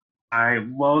All right,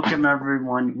 welcome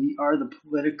everyone. We are the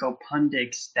political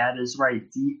pundits. That is right,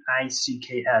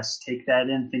 DICKS. Take that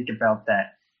in, think about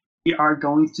that. We are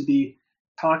going to be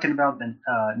talking about the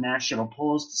national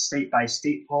polls, the state by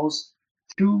state polls,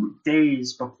 2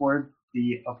 days before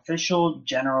the official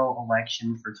general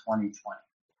election for 2020.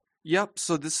 Yep,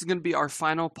 so this is going to be our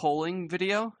final polling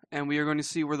video, and we are going to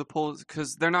see where the polls,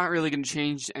 because they're not really going to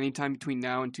change anytime between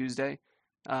now and Tuesday.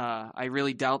 I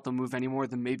really doubt they'll move any more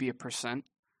than maybe a percent.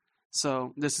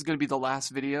 So this is going to be the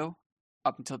last video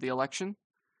up until the election,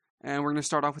 and we're going to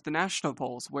start off with the national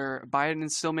polls, where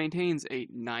Biden still maintains a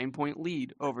 9-point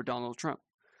lead over Donald Trump.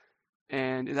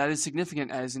 And that is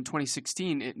significant as in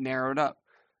 2016 it narrowed up.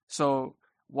 So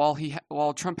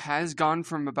while Trump has gone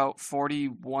from about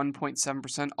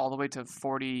 41.7% all the way to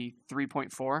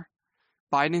 43.4,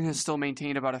 Biden has still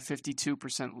maintained about a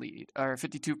 52% lead or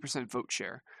 52% vote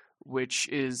share, which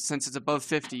is, since it's above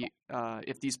 50,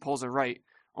 if these polls are right,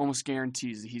 almost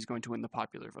guarantees that he's going to win the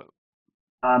popular vote.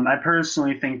 I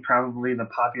personally think probably the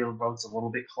popular vote's a little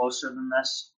bit closer than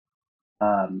this.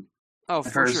 Um, Oh, I for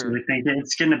sure. personally think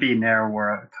it's going to be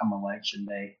narrower come election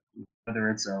day, whether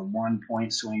it's a 1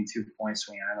 point swing, 2 point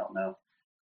swing, I don't know.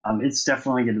 It's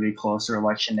definitely going to be closer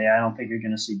election day. I don't think you're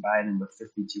going to see Biden with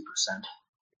 52%.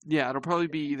 Yeah, it'll probably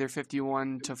be either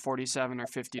 51 to 47 or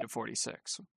 50 to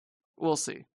 46. We'll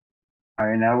see. All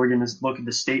right, now we're going to look at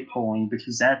the state polling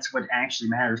because that's what actually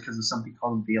matters because of something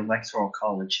called the Electoral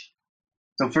College.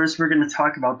 So first, we're going to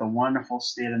talk about the wonderful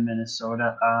state of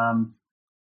Minnesota.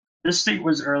 This state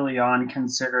was early on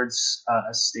considered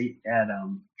a state that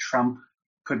Trump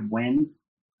could win,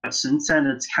 but since then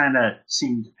it's kind of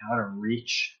seemed out of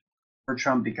reach for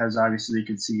Trump because obviously you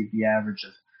can see the average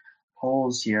of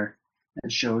polls here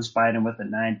that shows Biden with a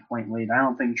 9 point lead. I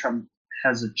don't think Trump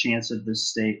has a chance at this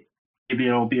state. Maybe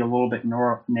it'll be a little bit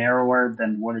narrower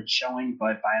than what it's showing,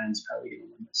 but Biden's probably going to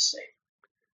win this state.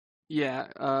 Yeah,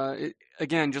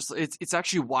 again, just it's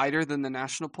actually wider than the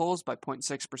national polls by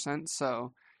 0.6%,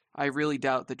 so I really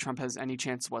doubt that Trump has any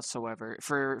chance whatsoever.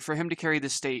 For him to carry the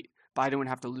state, Biden would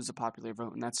have to lose a popular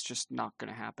vote, and that's just not going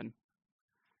to happen.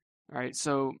 All right,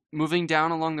 so moving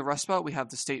down along the Rust Belt, we have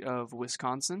the state of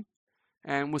Wisconsin,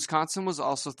 and Wisconsin was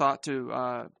also thought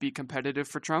to be competitive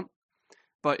for Trump,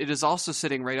 but it is also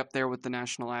sitting right up there with the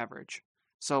national average.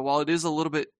 So while it is a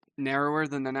little bit narrower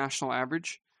than the national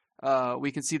average,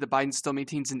 we can see that Biden still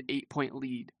maintains an 8-point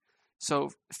lead.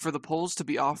 So for the polls to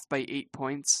be off by 8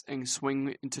 points and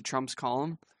swing into Trump's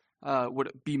column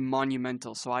would be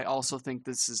monumental. So I also think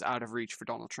this is out of reach for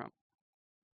Donald Trump.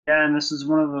 Yeah, and this is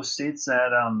one of those states that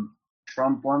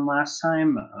Trump won last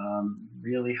time.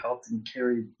 Really helped and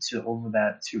carried to over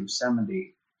that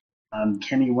 270.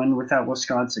 Can he win without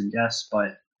Wisconsin? Yes,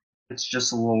 but it's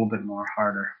just a little bit more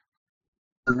harder.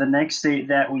 So the next state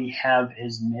that we have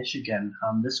is Michigan.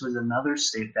 This was another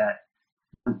state that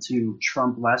went to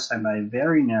Trump last time by a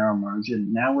very narrow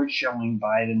margin. Now we're showing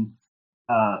Biden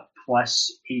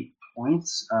plus 8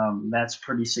 points. That's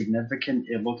pretty significant.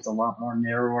 It looked a lot more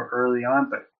narrower early on,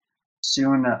 but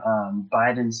soon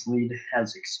Biden's lead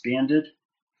has expanded.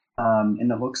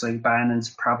 And it looks like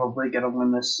Biden's probably going to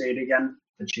win this state again.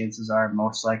 The chances are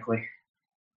most likely.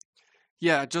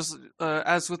 Yeah, just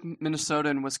as with Minnesota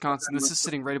and Wisconsin, this is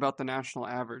sitting right about the national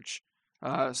average.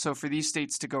 So for these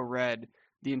states to go red,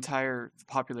 the entire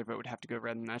popular vote would have to go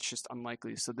red, and that's just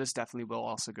unlikely. So this definitely will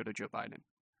also go to Joe Biden.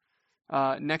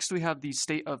 Next, we have the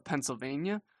state of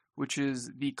Pennsylvania, which is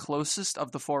the closest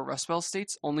of the four Rust Belt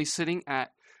states, only sitting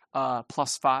at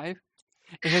 +5.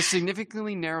 It has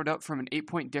significantly narrowed up from an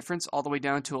 8-point difference all the way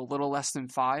down to a little less than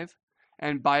 5.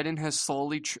 And Biden has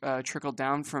slowly trickled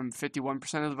down from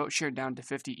 51% of the vote share down to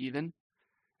 50 even.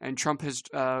 And Trump has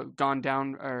gone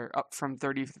down or up from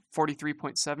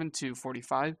 43.7 to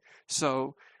 45.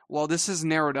 So while this has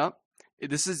narrowed up,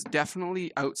 this is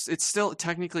definitely out. It's still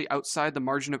technically outside the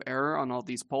margin of error on all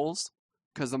these polls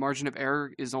because the margin of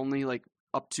error is only like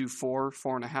up to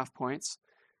 4.5 points.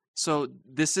 So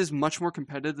this is much more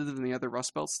competitive than the other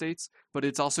Rust Belt states, but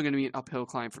it's also going to be an uphill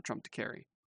climb for Trump to carry.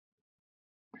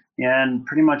 Yeah, and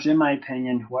pretty much, in my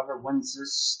opinion, whoever wins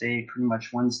this state pretty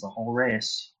much wins the whole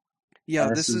race. Yeah,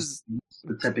 This this is is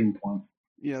the tipping point.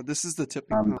 yeah, this is the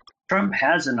tipping Um, point. Trump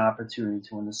has an opportunity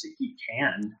to win the state. He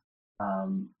can.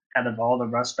 Out of all the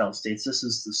Rust Belt states, this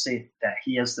is the state that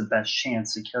he has the best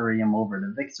chance to carry him over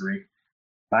to victory.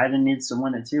 Biden needs to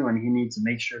win it too, and he needs to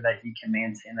make sure that he can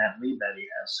maintain that lead that he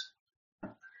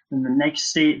has. And the next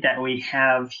state that we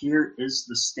have here is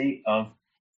the state of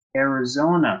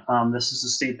Arizona. This is the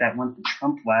state that went to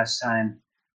Trump last time.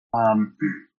 Um,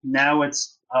 Now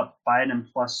it's up Biden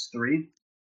 +3.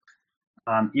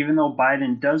 Even though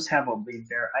Biden does have a lead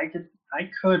there, I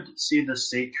could see the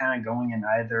state kind of going in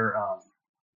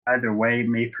either way.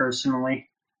 Me personally,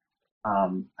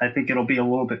 I think it'll be a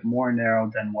little bit more narrow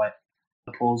than what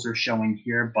the polls are showing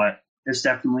here, but it's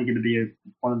definitely going to be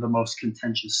one of the most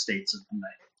contentious states of the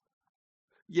night.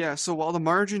 Yeah, so while the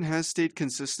margin has stayed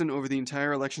consistent over the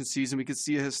entire election season, we can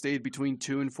see it has stayed between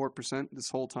 2 and 4% this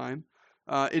whole time.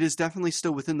 It is definitely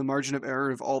still within the margin of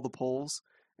error of all the polls.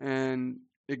 And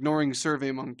ignoring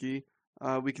SurveyMonkey,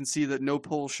 we can see that no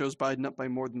poll shows Biden up by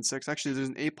more than 6. Actually, there's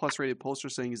an A-plus rated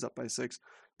pollster saying he's up by 6,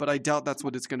 but I doubt that's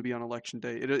what it's going to be on election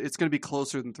day. It's going to be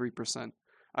closer than 3%.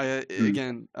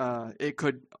 Again, it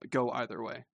could go either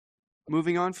way.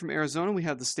 Moving on from Arizona, we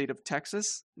have the state of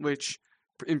Texas, which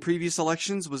in previous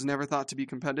elections was never thought to be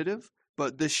competitive,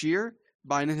 but this year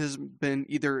Biden has been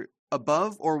either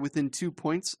above or within 2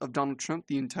 points of Donald Trump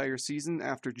the entire season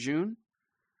after June,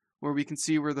 where we can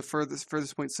see where the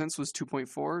furthest point since was 2.4,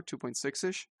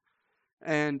 2.6-ish.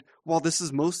 And while this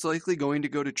is most likely going to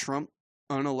go to Trump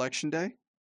on election day,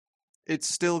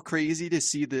 it's still crazy to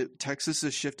see that Texas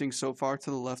is shifting so far to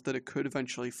the left that it could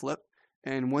eventually flip.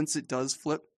 And once it does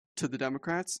flip to the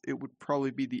Democrats, it would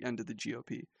probably be the end of the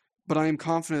GOP. But I am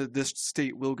confident that this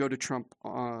state will go to Trump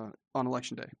on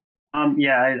election day.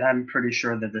 Yeah, I'm pretty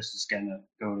sure that this is going to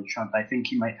go to Trump. I think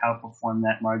he might outperform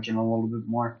that margin a little bit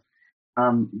more.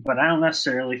 But I don't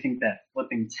necessarily think that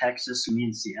flipping Texas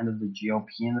means the end of the GOP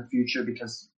in the future,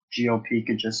 because GOP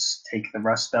could just take the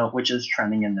Rust Belt, which is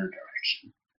trending in their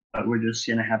direction. But we're just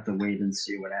going to have to wait and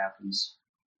see what happens.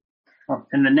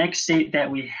 And the next state that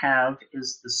we have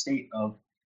is the state of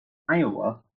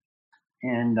Iowa.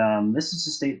 And this is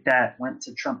a state that went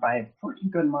to Trump by a pretty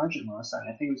good margin last time.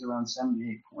 I think it was around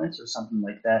 78 points or something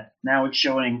like that. Now it's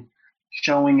showing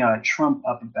Trump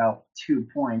up about 2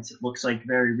 points. It looks like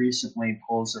very recently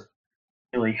polls have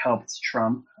really helped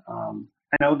Trump.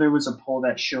 I know there was a poll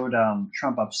that showed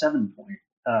Trump up 7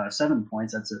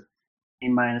 points. That's a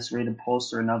A- rated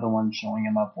pollster. Another one showing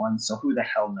him up 1. So who the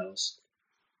hell knows?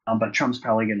 But Trump's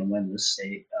probably going to win this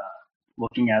state,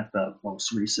 looking at the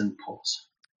most recent polls.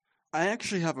 I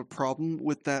actually have a problem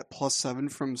with that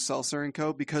 +7 from Seltzer &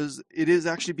 Co. because it is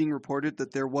actually being reported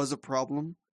that there was a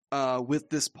problem with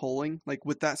this polling. Like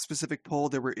with that specific poll,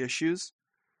 there were issues,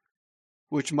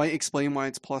 which might explain why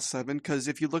it's +7. Because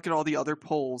if you look at all the other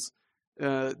polls,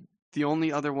 the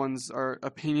only other ones are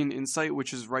Opinion Insight,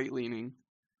 which is right-leaning.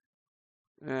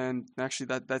 And actually,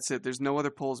 that's it. There's no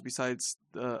other polls besides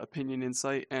Opinion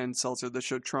Insight and Seltzer that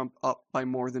showed Trump up by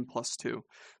more than +2.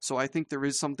 So I think there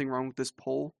is something wrong with this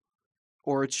poll,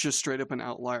 or it's just straight up an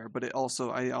outlier. But I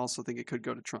also think it could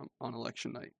go to Trump on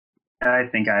election night. I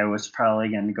think I was probably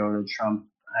going to go to Trump.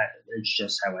 It's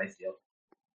just how I feel.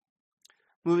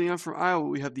 Moving on from Iowa,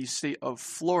 we have the state of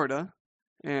Florida.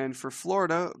 And for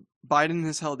Florida, Biden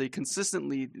has held a consistent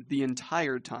lead the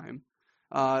entire time.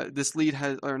 This lead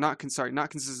not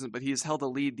consistent, but he has held a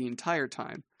lead the entire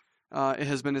time. It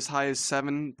has been as high as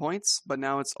 7 points, but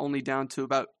now it's only down to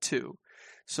about 2.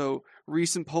 So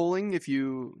recent polling,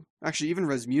 even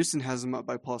Rasmussen has him up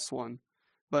by +1.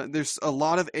 But there's a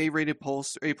lot of A+ rated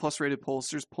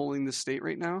pollsters polling the state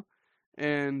right now,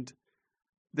 and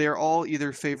they're all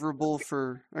either favorable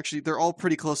they're all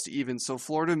pretty close to even. So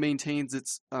Florida maintains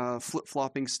its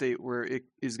flip-flopping state where it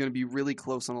is going to be really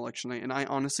close on election night, and I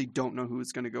honestly don't know who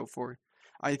it's going to go for.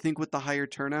 I think with the higher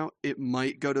turnout, it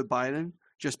might go to Biden,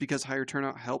 just because higher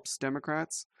turnout helps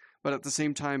Democrats, but at the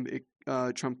same time,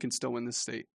 Trump can still win this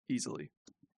state easily.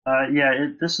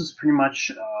 This is pretty much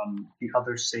the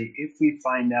other state. If we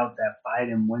find out that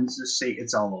Biden wins this state,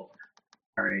 it's all over.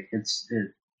 All right,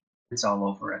 it's all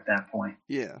over at that point.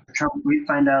 Yeah. We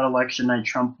find out election night,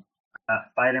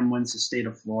 Biden wins the state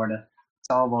of Florida. It's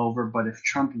all over. But if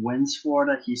Trump wins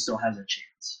Florida, he still has a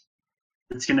chance.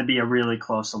 It's going to be a really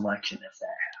close election if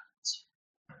that happens.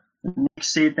 The next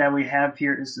state that we have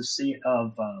here is the state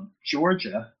of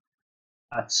Georgia.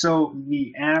 So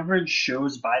the average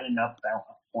shows Biden up about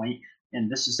a point,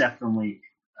 and this is definitely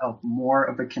more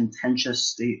of a contentious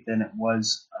state than it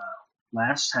was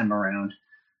last time around.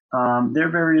 There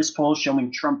are various polls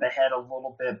showing Trump ahead a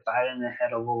little bit, Biden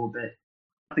ahead a little bit.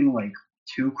 Nothing like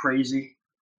too crazy,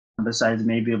 besides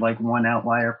maybe like one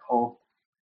outlier poll.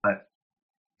 But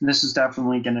this is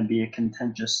definitely going to be a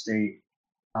contentious state.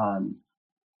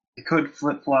 It could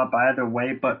flip-flop either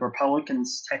way, but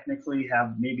Republicans technically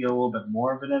have maybe a little bit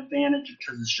more of an advantage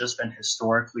because it's just been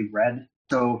historically red.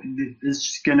 So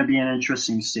it's going to be an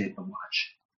interesting state to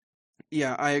watch.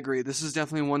 Yeah, I agree. This is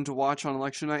definitely one to watch on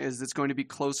election night, as it's going to be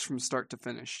close from start to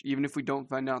finish, even if we don't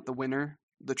find out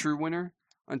the true winner,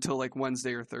 until like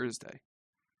Wednesday or Thursday.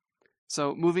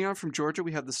 So moving on from Georgia,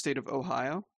 we have the state of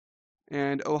Ohio.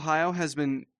 And Ohio has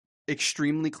been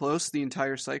extremely close the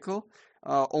entire cycle.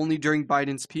 Only during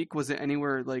Biden's peak was it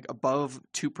anywhere like above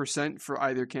 2% for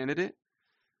either candidate.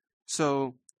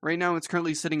 So right now it's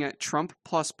currently sitting at Trump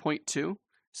plus zero point 0.2.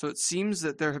 So it seems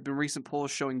that there have been recent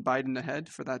polls showing Biden ahead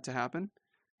for that to happen.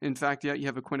 In fact, yeah, you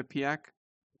have a Quinnipiac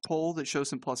poll that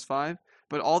shows him plus 5,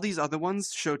 but all these other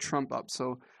ones show Trump up.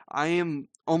 So I am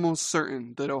almost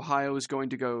certain that Ohio is going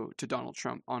to go to Donald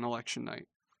Trump on election night.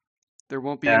 There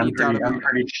won't be Yeah, any doubt about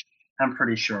it. I'm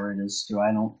pretty sure it is too.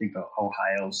 I don't think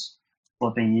Ohio's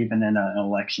flipping even in an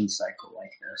election cycle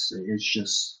like this. It's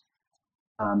just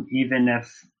even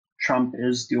if Trump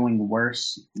is doing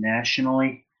worse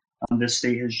nationally, this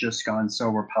state has just gone so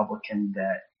Republican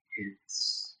that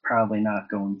it's probably not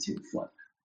going to flip.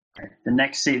 Okay. The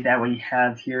next state that we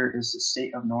have here is the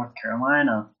state of North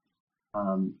Carolina,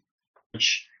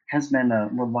 which has been a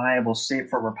reliable state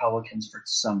for Republicans for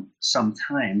some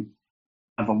time.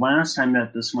 The last time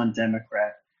that this went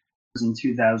Democrat was in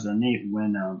 2008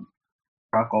 when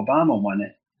Barack Obama won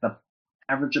it. The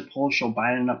average of polls show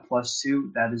Biden up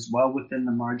 +2. That is well within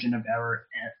the margin of error.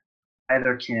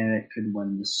 Either candidate could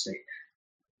win the state.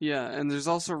 Yeah, and there's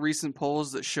also recent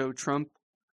polls that show Trump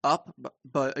up,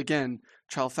 but again,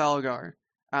 Trafalgar,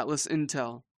 Atlas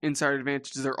Intel, Insider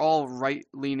Advantage, they're all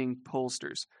right-leaning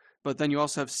pollsters. But then you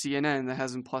also have CNN that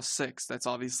has him +6. That's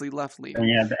obviously left-leaning. And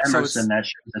yeah, the Emerson that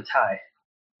shows a tie.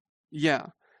 Yeah.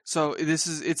 So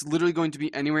it's literally going to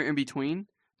be anywhere in between,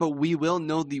 but we will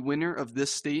know the winner of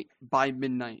this state by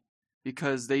midnight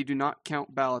because they do not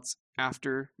count ballots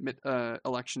after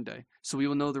election day. So we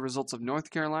will know the results of North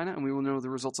Carolina and we will know the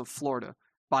results of Florida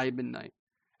by midnight.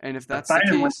 And if that's the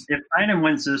case, if Biden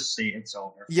wins this state, it's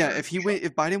over. Yeah, if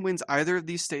Biden wins either of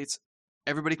these states,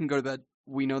 everybody can go to bed.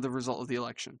 We know the result of the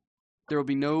election. There will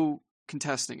be no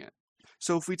contesting it.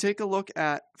 So if we take a look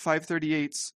at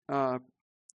 538's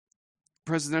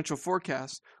presidential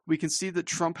forecast, we can see that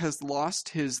Trump has lost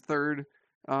his third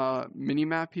mini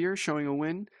map here, showing a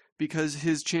win, because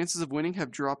his chances of winning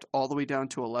have dropped all the way down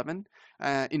to 11.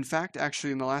 In fact,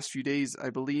 actually, in the last few days,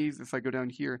 I believe, if I go down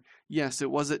here, yes,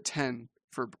 it was at 10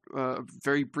 for a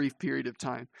very brief period of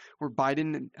time, where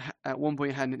Biden at one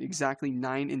point had an exactly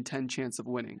 9 in 10 chance of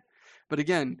winning. But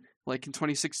again, like in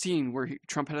 2016, where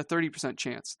Trump had a 30%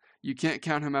 chance, you can't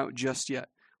count him out just yet.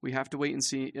 We have to wait and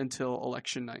see until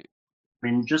election night. I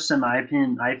mean, just in my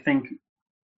opinion, I think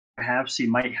perhaps he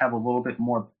might have a little bit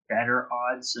more better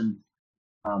odds than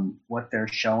what they're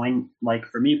showing. Like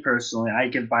for me personally, I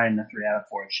give Biden a 3 out of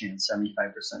 4 chance,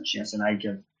 75% chance, and I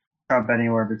give Trump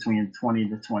anywhere between 20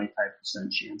 to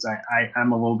 25% chance.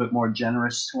 I'm a little bit more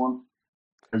generous to him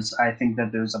because I think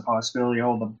that there's a possibility,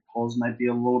 the polls might be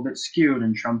a little bit skewed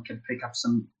and Trump could pick up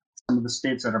some of the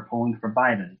states that are polling for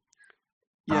Biden.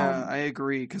 Yeah, I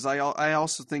agree because I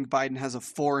also think Biden has a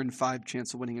 4 in 5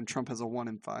 chance of winning and Trump has a 1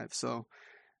 in 5. So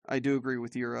I do agree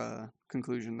with your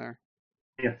conclusion there.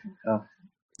 Yeah,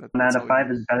 1 out of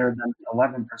 5 is better than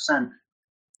 11%.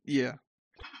 Yeah.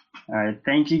 All right,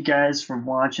 thank you guys for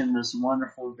watching this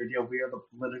wonderful video. We are the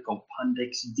Political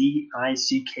Pundits,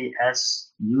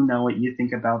 DICKS. You know what you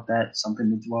think about that. Something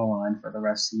to dwell on for the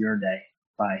rest of your day.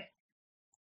 Bye.